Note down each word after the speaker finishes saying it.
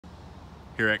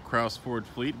Here at Krause Ford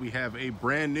Fleet, we have a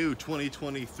brand new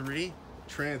 2023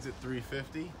 Transit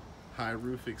 350 high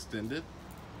roof extended.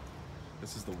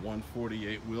 This is the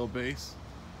 148 wheelbase,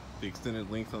 the extended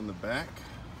length on the back.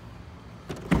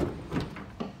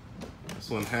 This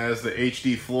one has the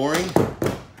HD flooring,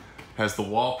 has the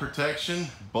wall protection,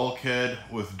 bulkhead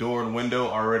with door and window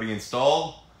already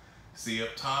installed. See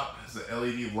up top has the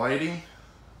LED lighting.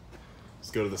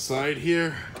 Let's go to the side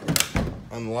here,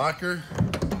 unlock her.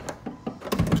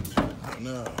 Oh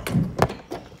no.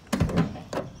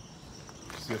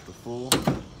 Just get the full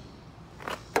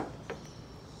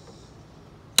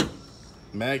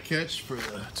mag catch for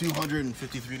the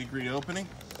 253-degree opening.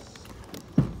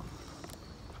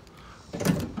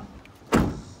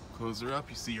 Close her up,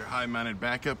 you see your high-mounted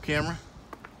backup camera.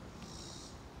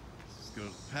 Let's go to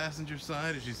the passenger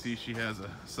side. As you see, she has a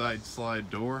side slide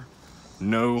door.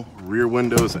 No rear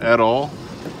windows at all.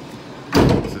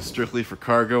 This is strictly for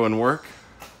cargo and work.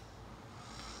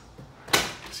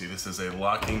 See, this is a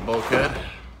locking bulkhead.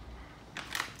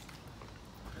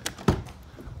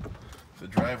 The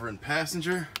driver and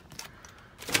passenger.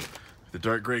 The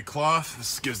dark gray cloth.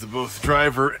 This gives the both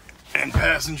driver and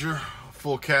passenger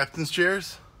full captain's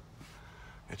chairs.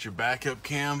 Got your backup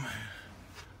cam,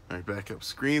 or backup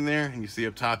screen there, and you see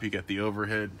up top you got the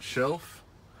overhead shelf.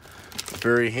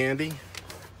 Very handy.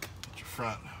 Got your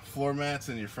front floor mats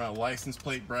and your front license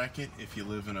plate bracket if you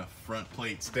live in a front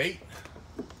plate state.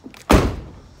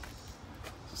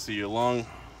 See your long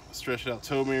stretched out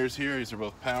tow mirrors here. These are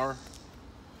both power,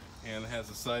 and it has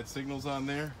the side signals on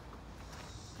there.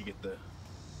 You get the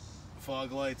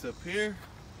fog lights up here.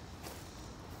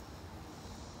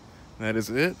 That is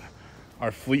it.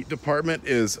 Our fleet department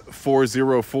is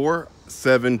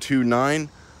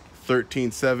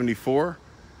 404-729-1374.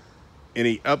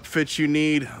 Any upfits you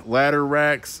need, ladder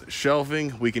racks,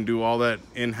 shelving, we can do all that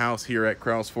in-house here at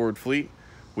Krause Ford Fleet.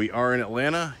 We are in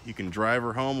Atlanta. You can drive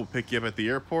her home. We'll pick you up at the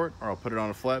airport, or I'll put it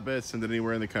on a flatbed, send it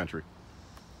anywhere in the country.